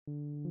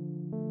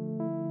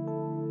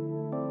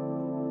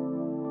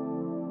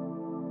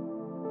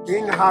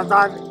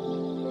3000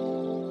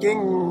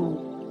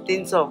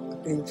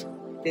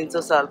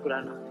 300 साल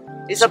पुराना,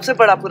 ये सबसे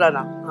बड़ा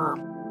पुराना। हाँ।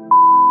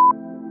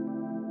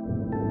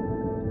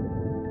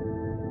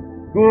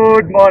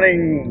 Good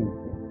morning.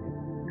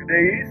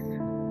 Today is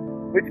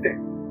which day?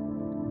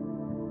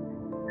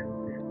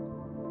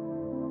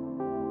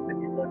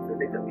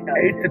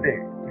 8th day.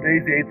 Today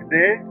is 8th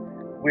day.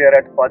 We are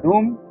at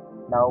Padum.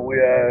 Now we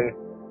are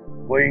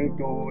going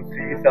to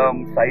see some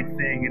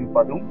sightseeing in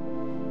Padum.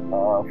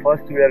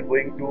 First we are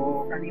going to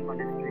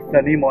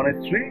Sunny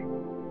Monastery,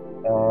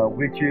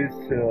 which is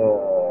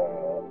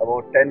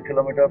about 10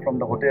 kilometers from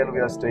the hotel we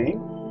are staying.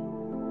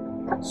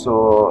 So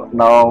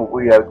now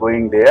we are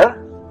going there.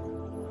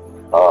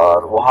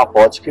 और वहाँ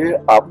पहुँच के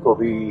आपको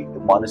भी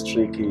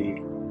monastery की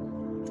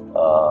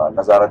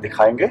नज़ारा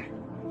दिखाएंगे।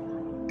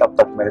 तब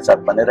तक मेरे साथ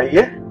बने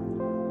रहिए।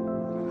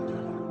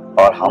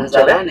 और हम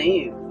चले नहीं,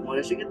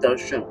 मॉनेस्ट्री के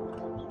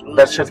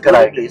दर्शन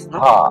कराएंगे।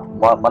 हाँ,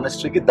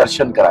 मॉनेस्ट्री के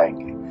दर्शन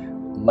कराएंगे।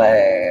 मैं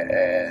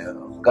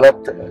गलत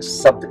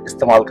शब्द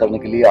इस्तेमाल करने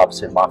के लिए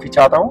आपसे माफ़ी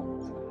चाहता हूँ।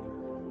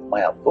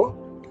 मैं आपको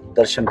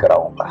दर्शन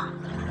कराऊंगा।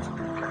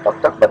 तब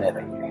तक बने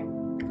रहिए।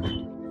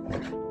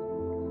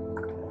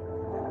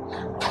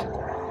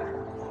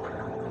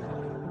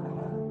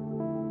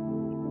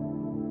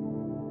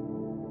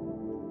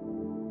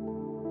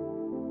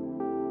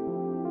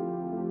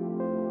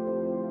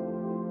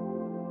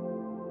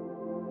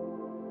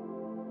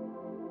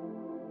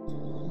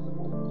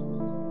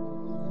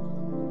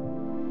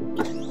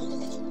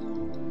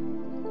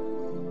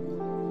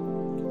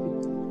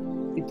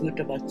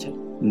 দুটো বাচ্চা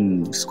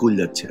স্কুল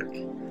যাচ্ছে আর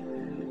কি।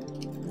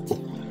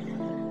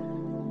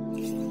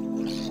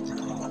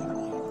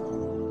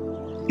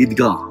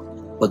 ঈদগাহ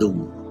पदुम।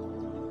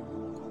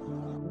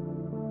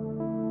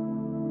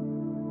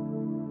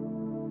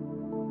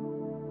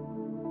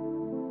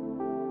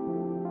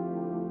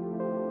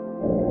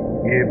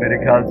 ये मेरे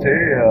ख्याल से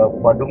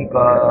पदुम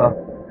का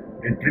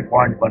एंट्री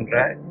पॉइंट बन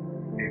रहा है,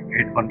 एक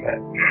गेट बन रहा है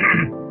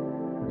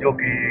जो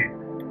कि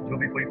जो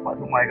भी कोई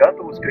पदुम आएगा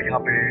तो उसके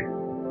यहाँ पे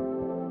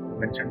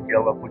मेंशन किया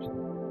हुआ कुछ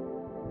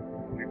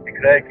दिख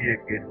रहा है कि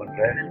एक गेट बन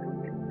रहा है।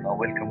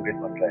 वेलकम गेट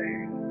बन रहा है।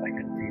 आई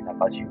कैन सी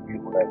नकाशी भी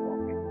हो रहा है वहाँ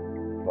पे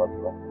थोड़ा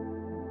थोड़ा।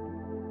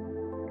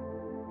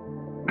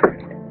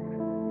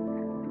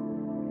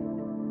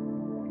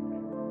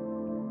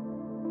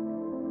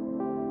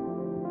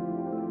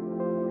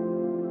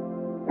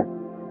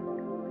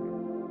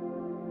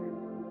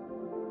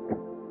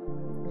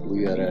 We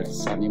are at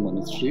Sunny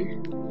Monastery.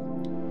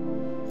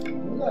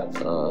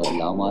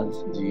 Lama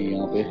जी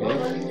यहाँ पे है।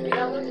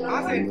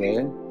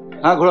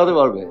 हाँ, घुराते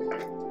बार पे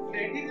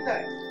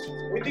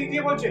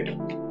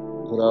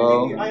घुराओ।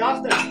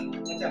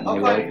 My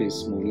wife is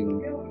moving.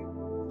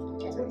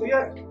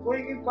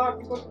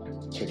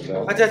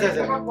 अच्छा।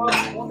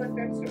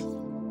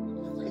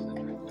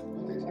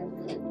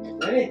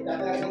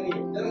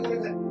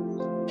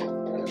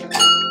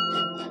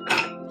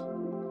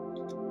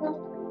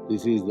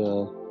 This is the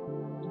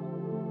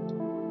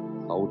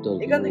outer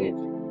view.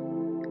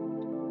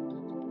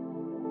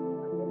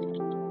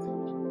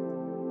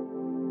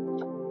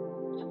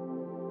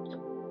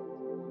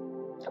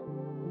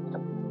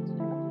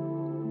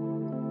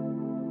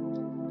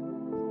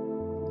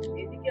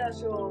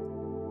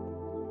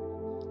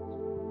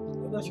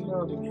 This is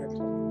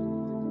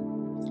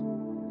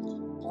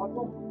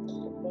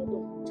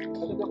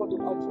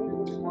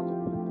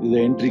the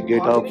entry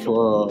gate of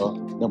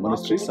the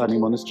monastery, Sunny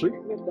Monastery.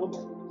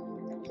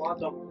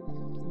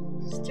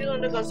 Still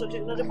under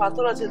construction.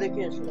 পাথর আছে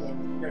দেখে আসো।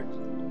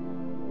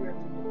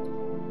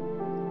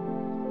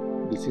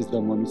 This is the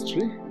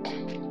monastery.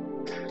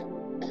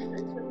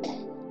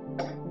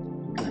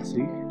 You can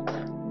see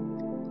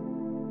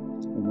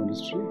the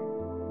monastery.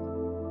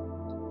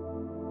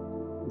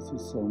 This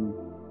is some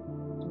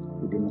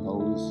wooden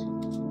house.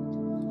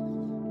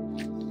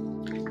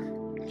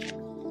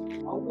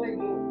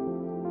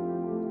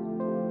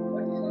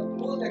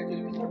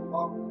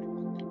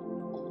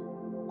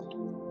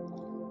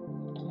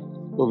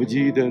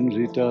 Abhijit and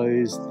Rita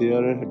is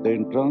there at the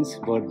entrance,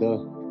 but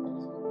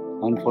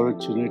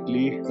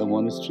unfortunately the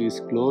monastery is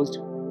closed.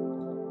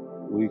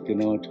 We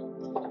cannot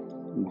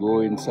go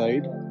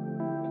inside.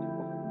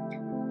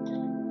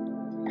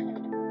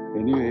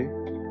 Anyway,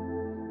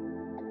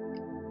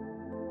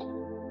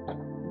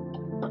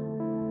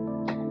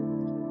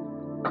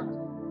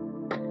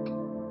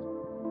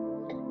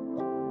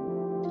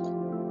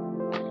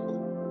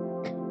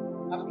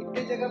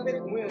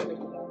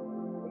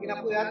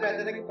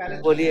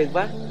 बोलिए एक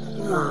बार।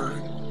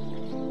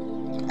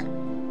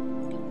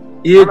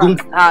 ये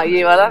हाँ,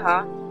 ये वाला।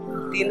 हाँ,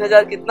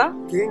 3000 कितना?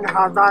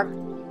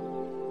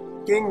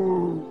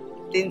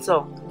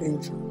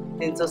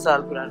 300 साल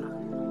पुराना,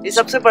 ये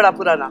सबसे बड़ा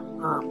पुराना।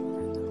 हाँ,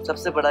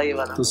 सबसे बड़ा ये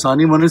वाला। So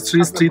Sunny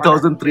Monastery is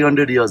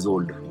 3,300 years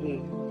old.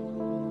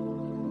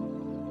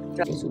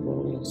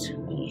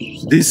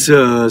 This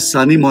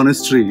Sunny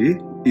Monastery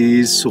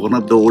is one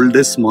of the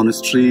oldest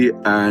monastery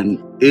and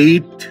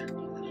 8th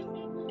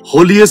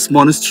holiest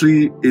monastery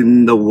in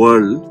the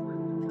world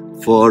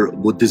for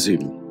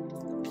Buddhism.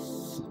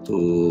 So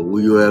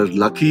we were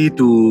lucky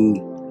to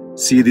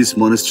see this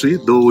monastery,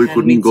 though we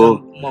couldn't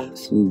go.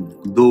 Monks.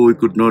 Though we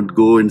could not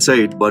go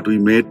inside, but we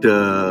met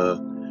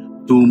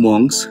two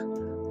monks,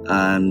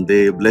 and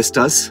they blessed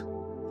us.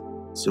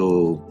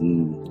 So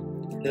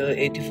They were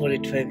 84,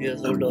 85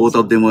 years old. both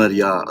of them are,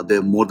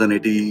 they're more than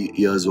 80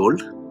 years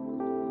old,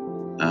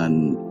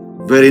 and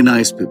very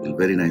nice people.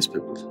 Very nice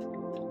people.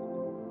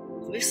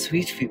 Very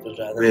sweet people,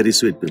 rather. Very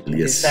sweet people.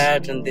 Yes. They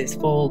sat and they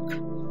spoke.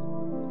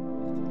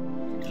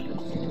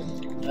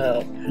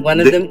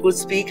 One of them could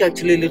speak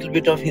actually a little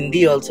bit of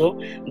Hindi also.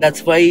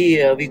 That's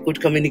why we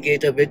could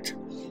communicate a bit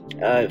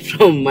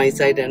from my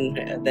side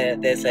and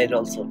their side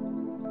also.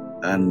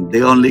 And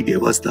they only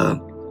gave us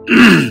the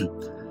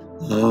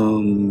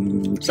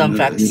some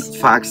facts.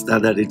 Facts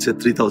that it's a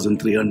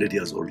 3,300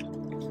 years old.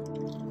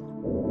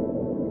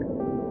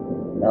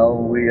 Now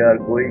we are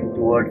going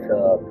towards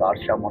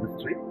Karsha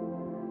monastery.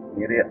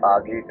 मेरे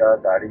आगे का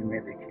गाड़ी में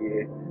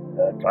देखिए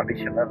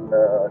traditional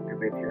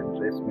Tibetan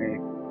dress में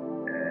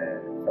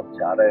सब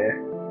जा रहे हैं.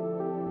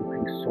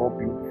 Looking so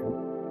beautiful.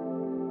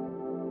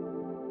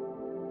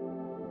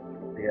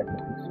 They are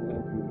looking so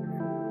beautiful.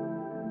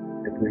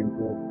 देखो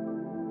इनको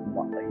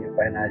ये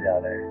पहनाया जा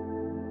रहा है.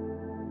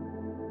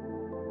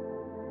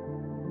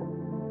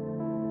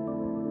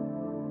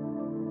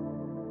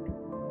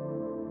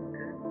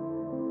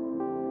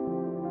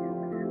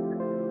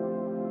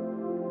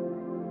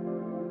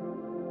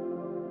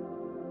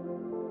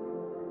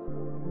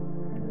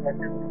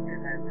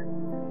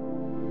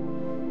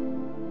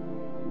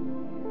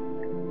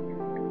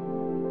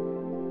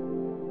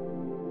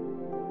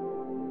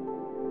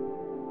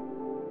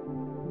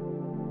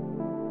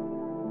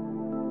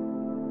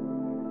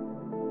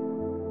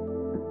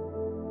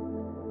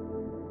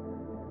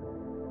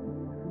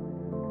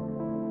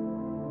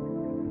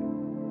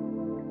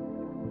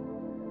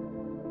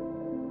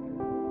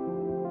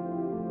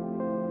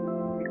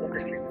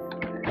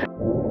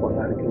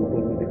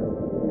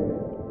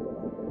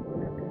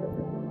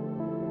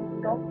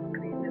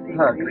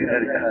 हाँ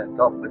ग्रीनरी है,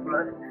 टॉप में थोड़ा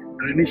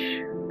ग्रीनिश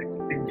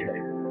टिंज है.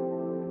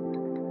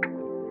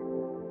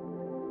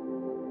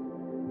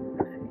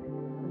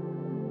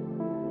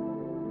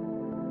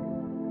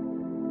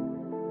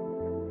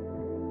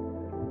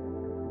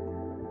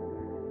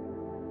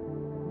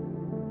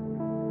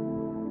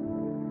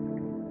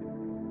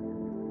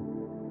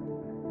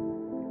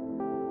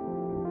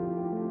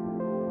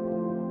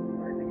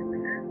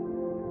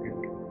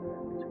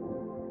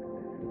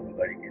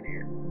 गाड़ी के लिए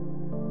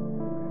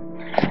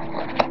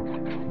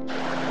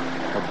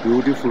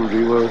beautiful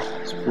river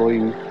is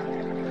flowing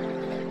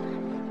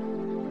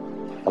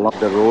along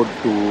the road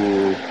to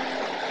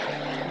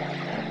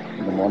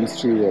the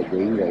monastery we are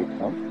going right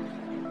now.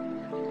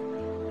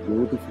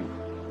 Beautiful.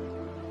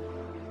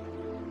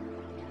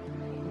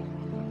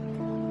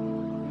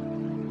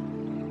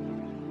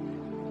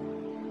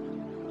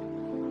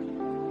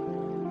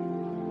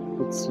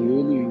 It's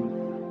really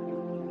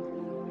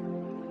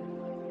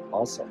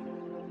awesome.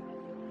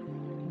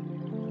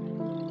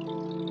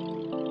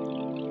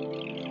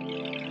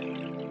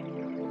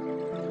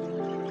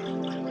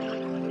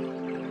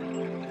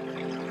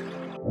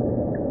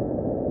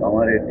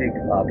 हमारे ठीक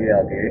आगे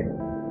आगे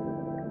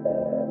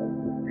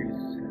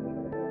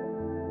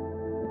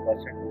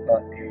 30% का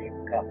एक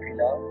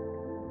काफिला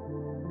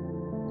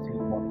उसी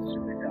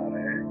मोनास्ट्री में जा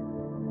रहे हैं.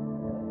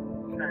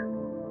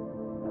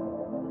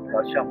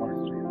 Karsha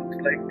monastery looks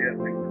like they are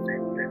going to the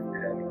same place.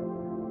 They are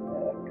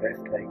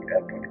dressed like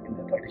in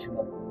the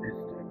traditional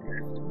Buddhist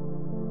dress.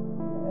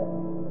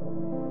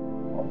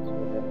 Also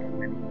there are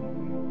many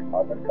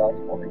other cars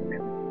following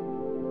them.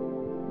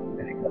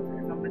 Very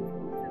cultural.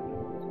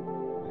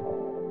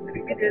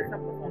 Maybe there is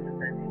some performance,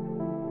 I think.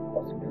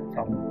 Possible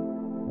some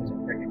हो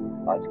सकता है कि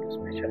आज का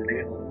special day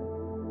हो.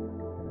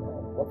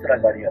 बहुत सारा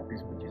गाड़ी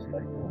 20-25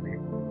 गाड़ी हो गई.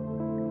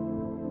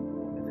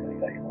 सारी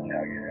गाड़ी होने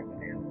आ गया है.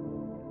 मैंने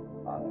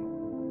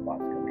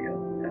पास कर दिया,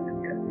 जाने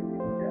दिया.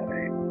 जा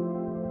रहे हैं,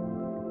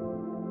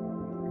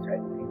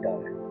 शायद नहीं जा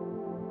रहे.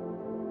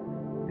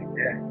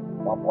 देखते हैं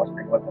वहाँ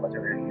पहुँचने के बाद पता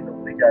चलेगा कि लोग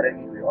नहीं जा रहे हैं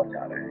कि कोई और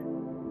जा रहे हैं.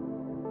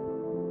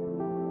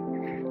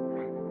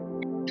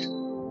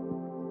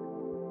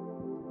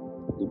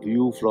 The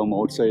view from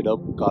outside of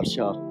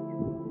Karsha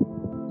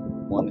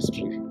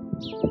monastery.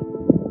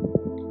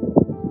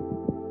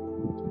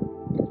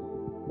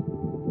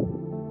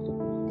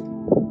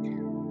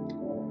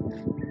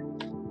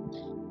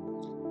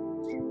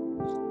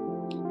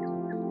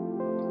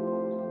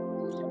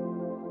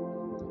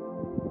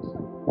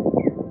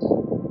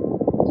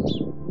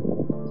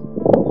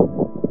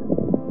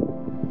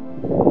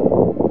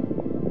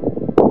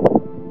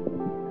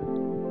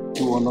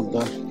 To one of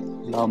the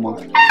Lama.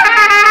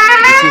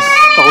 This is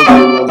 1,000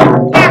 years old.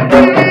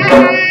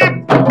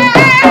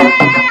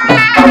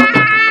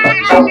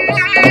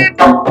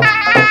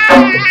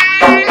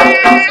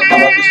 Some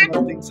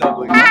traditional things are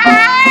going on.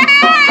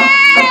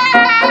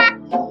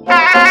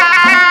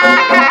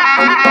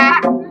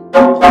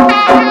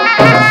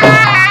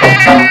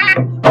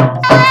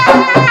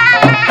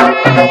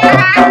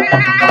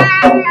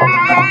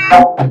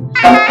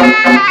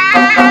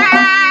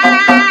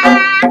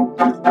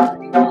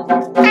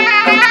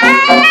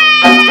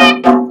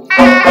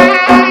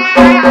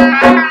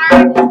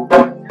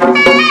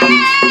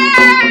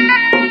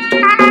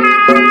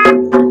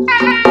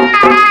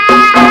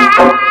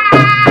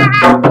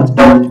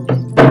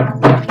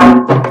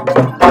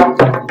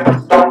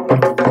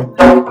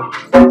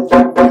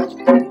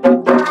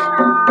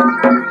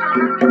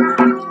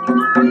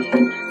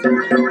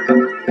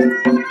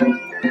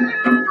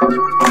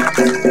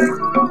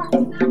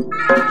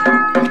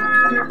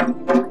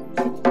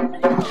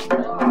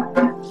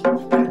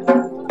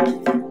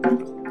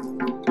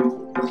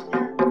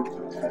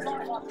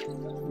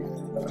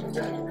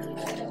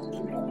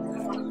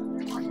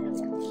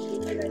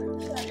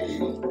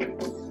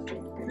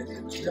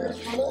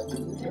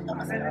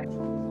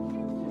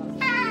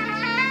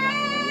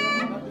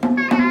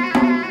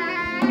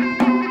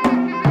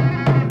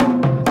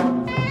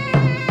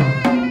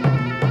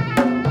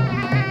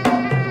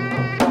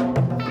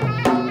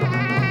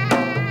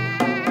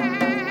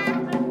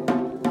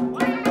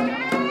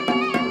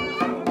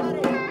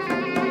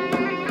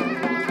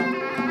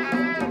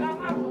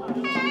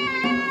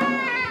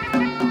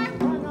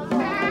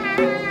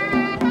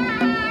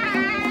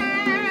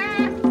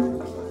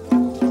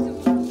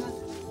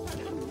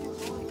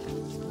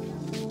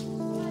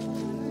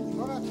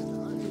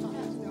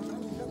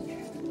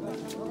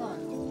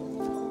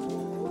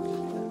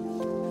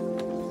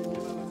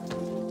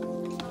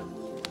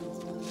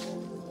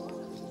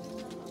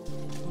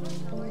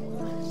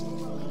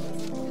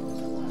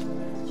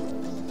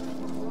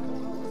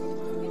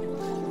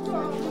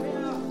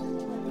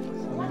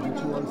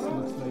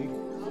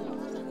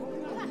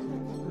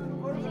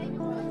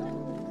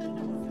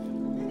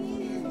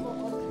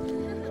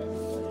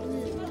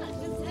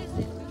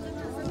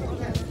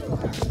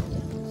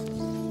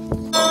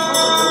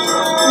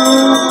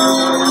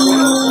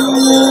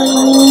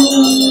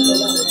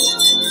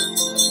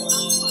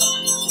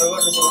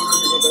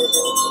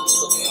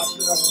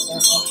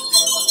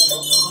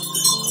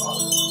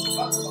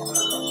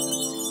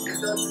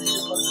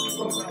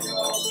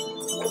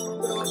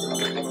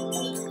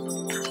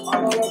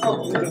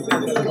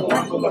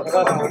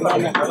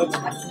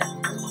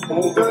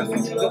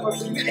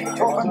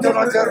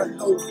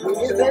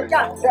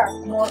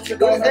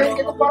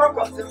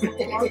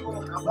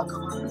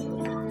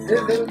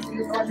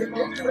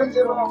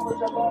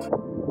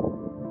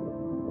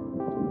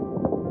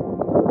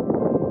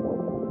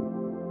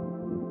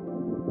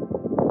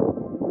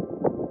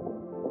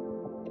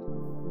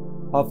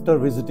 After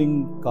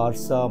visiting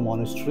Karsa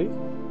Monastery,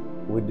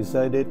 we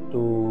decided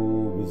to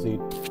visit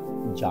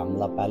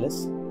Jangla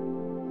Palace.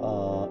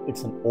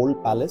 It's an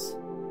old palace,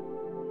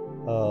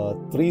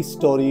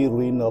 three-story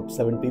ruin of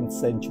 17th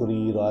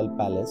century royal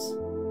palace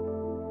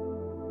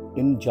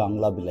in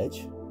Jangla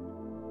village,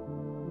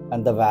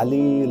 and the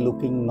valley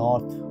looking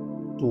north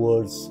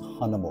towards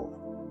Hanamore.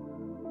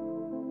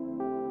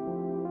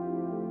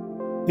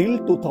 Till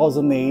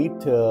 2008,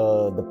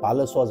 the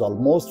palace was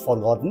almost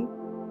forgotten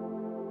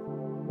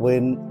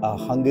when a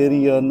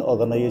Hungarian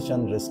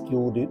organization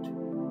rescued it,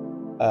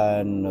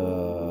 and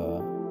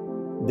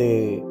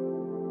they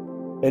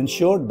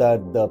ensured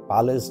that the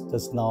palace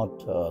does not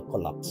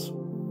collapse.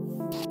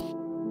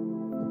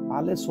 The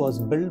palace was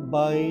built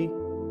by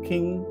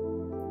King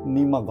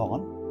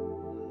Nimagon,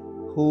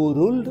 who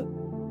ruled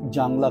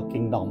Jangla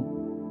kingdom,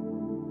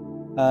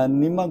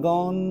 and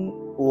Nimagon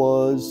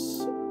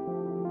was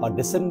a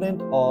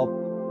descendant of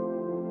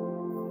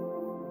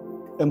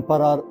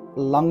Emperor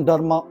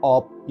Langdarma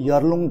of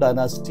Yarlung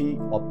dynasty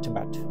of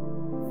Tibet.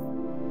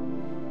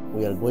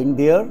 We are going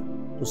there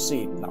to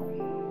see it now.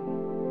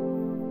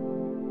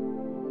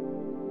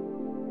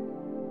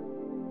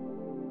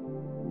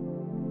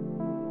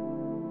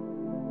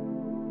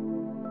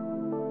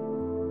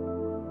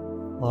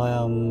 I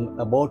am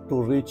about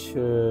to reach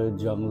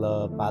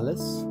Jangla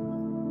Palace,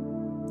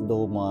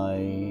 though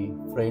my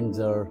friends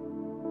are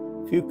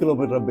few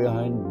kilometers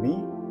behind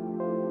me.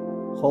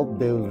 Hope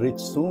they will reach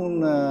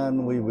soon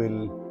and we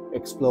will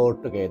explore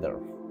together.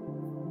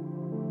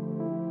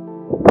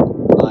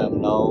 I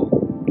am now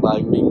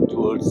climbing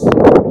towards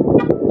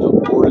the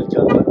old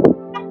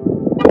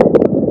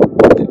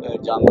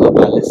Jangla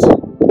Palace.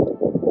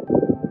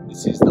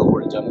 This is the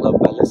old Jangla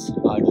Palace.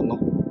 I don't know,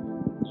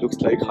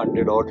 looks like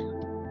 100 odd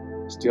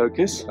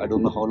staircase. I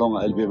don't know how long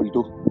I'll be able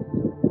to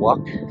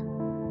walk.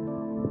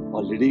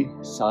 Already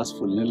सांस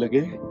फूलने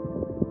लगे.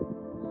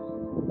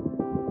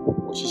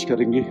 कोशिश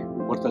करेंगे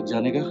ऊपर तक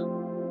जाने का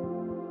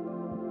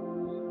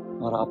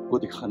और आपको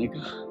दिखाने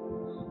का.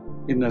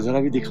 ये नज़ारा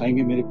भी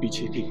दिखाएंगे मेरे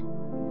पीछे की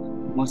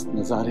मस्त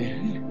नज़ारे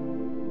हैं.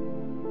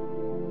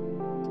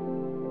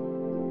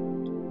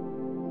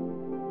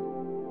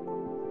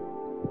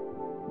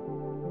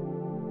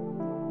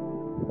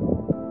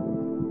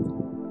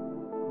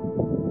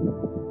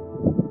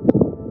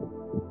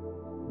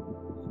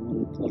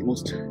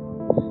 Almost on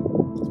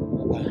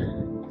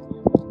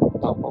the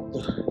top of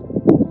the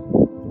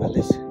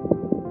palace.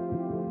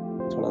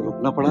 थोड़ा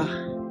रुकना पड़ा,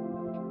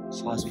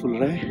 सांस फूल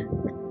रहा है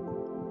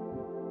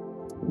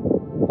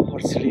और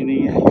सीढ़ी नहीं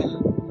है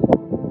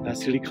यहाँ.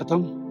 सीढ़ी खत्म.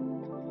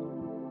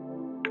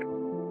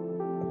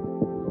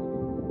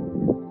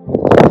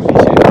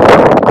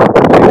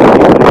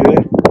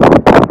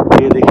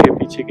 ये देखिए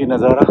पीछे की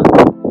नज़ारा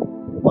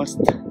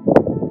मस्त.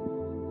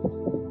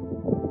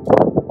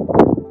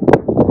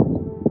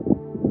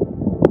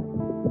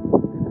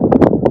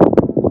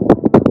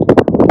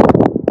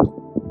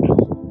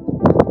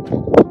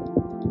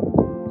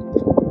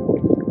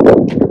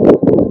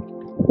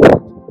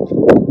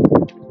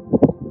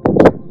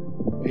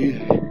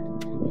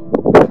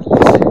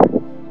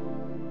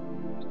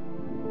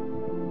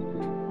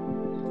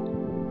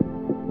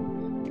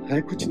 है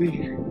कुछ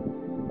नहीं,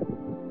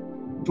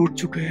 टूट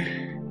चुके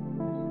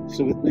हैं,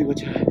 सिर्फ इतना ही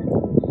बचा है.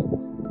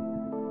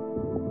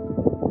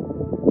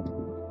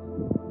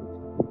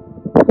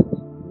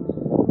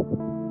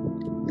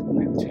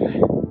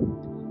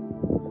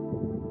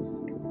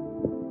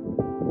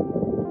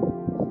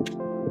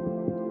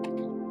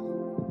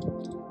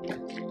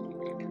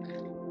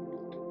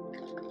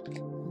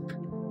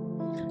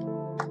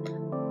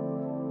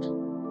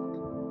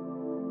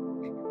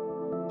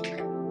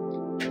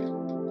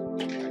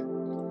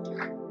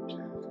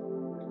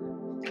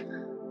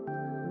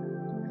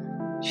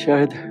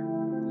 शायद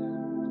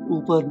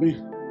ऊपर में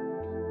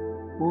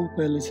वो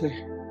पहले से,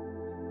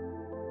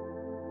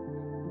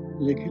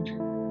 लेकिन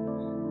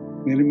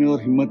मेरे में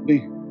और हिम्मत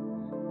नहीं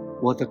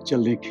वहाँ तक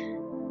चलने की।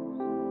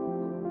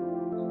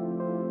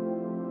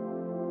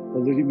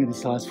 ऑलरेडी मेरी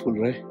सांस फूल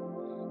रहा है।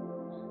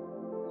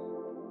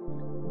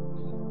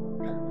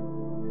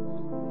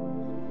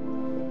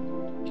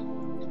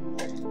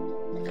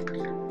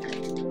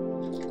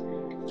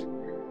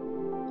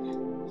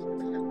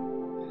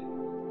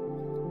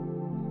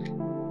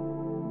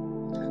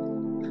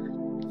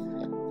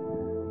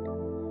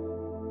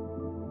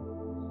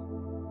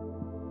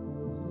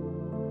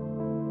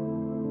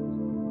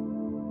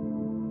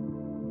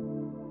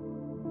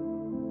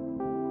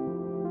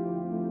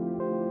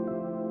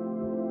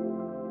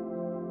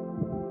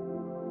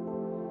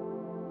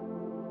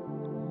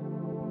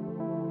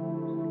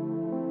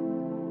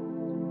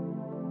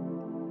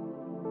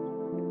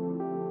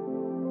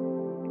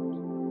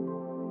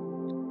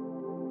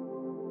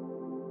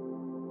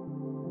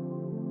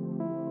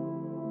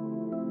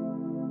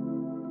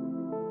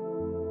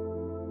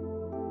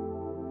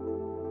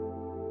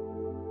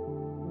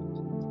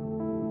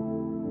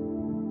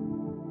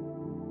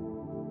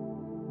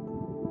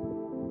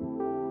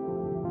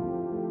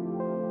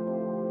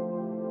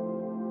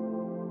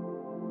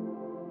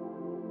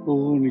 वो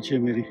नीचे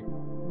मेरी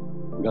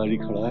गाड़ी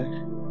खड़ा है,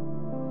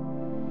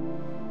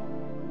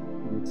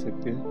 देख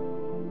सकते हैं।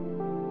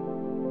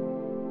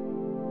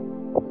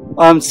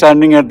 I am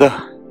standing at the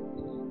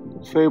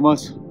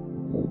famous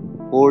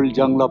old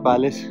Jangla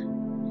Palace.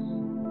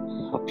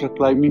 After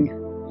climbing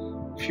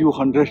few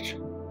hundred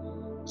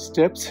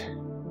steps,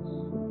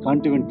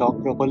 can't even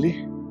talk properly.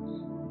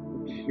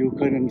 You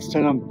can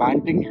understand I'm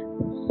panting,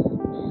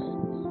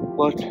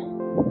 but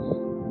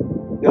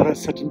there are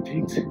certain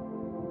things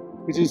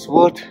which is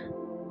worth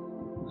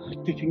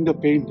taking the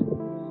pain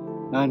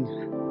and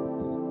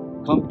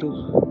come to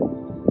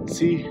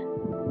see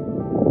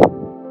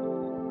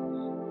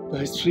the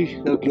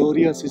history, the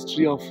glorious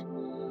history of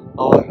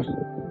our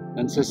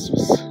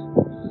ancestors.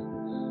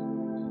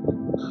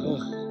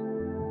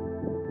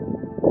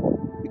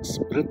 It's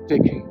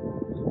breathtaking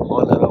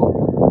all around.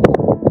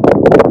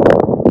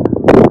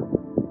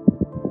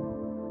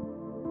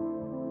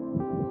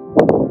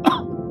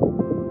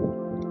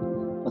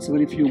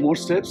 Possibly few more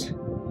steps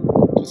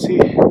to see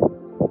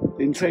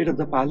the inside of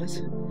the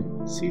palace.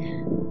 See,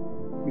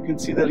 you can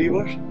see the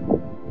river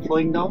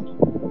flowing down.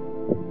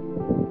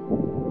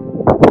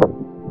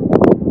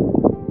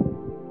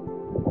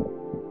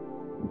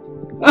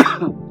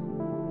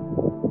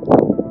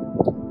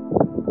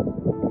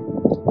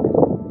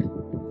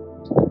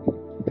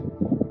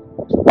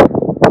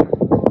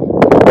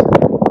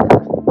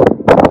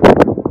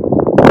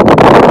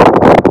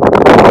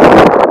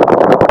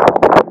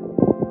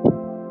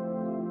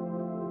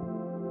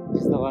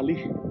 This is the valley.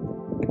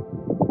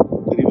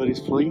 The river is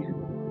flowing.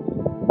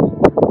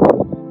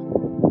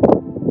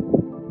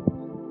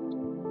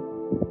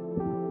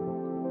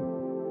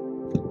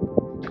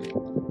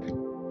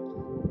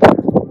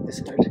 This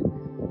side,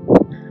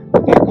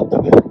 back of the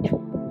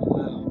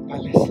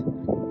palace.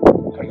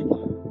 I don't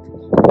know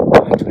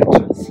where to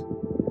entrance.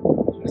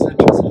 Where's the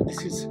entrance?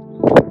 This is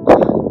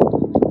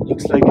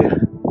looks like a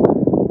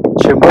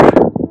chamber.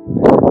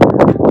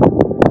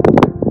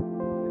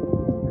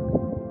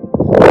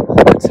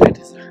 That side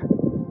is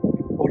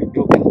all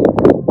broken. What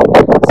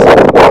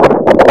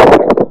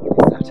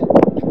is that?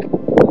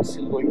 I'm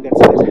still going that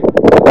side.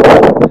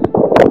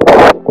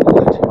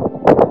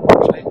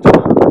 Trying to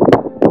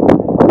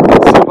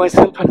see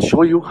myself and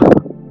show you.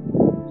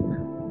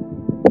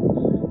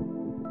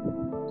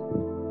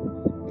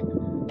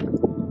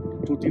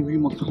 टूटी हुई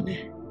मकाने,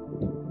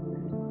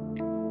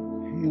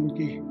 ये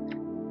उनकी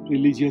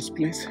religious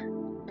place.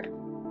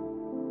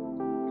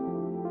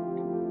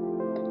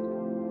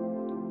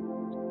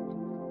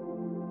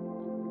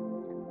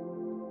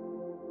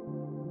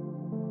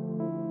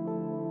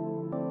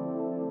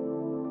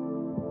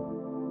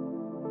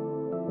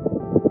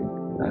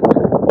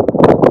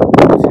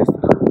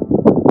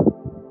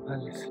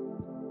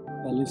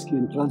 Palace की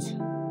entrance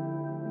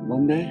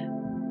बंद है,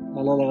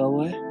 ताला लगा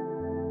हुआ है,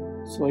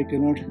 so I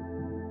cannot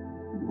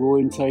go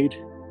inside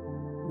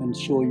and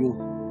show you.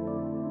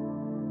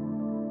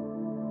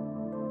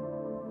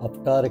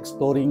 After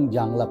exploring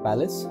Jangla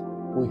Palace,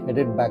 we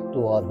headed back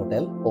to our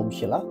hotel,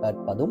 Homeshila at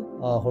Padum.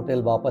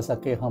 Hotel वापस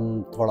आके हम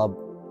थोड़ा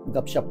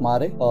गपशप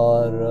मारे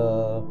और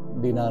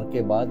डिनर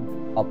के बाद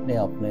अपने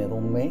अपने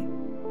रूम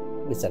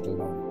में we settled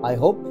down. I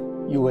hope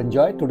you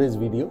enjoyed today's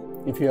video.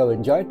 If you have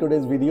enjoyed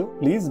today's video,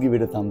 please give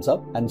it a thumbs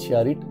up and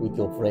share it with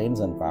your friends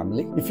and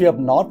family. If you have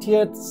not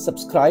yet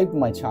subscribed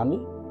my channel,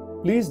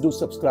 please do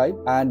subscribe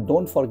and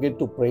don't forget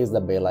to press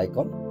the bell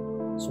icon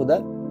so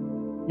that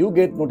you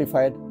get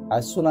notified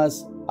as soon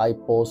as I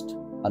post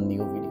a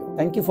new video.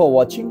 Thank you for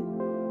watching.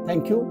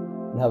 Thank you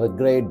and have a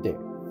great day.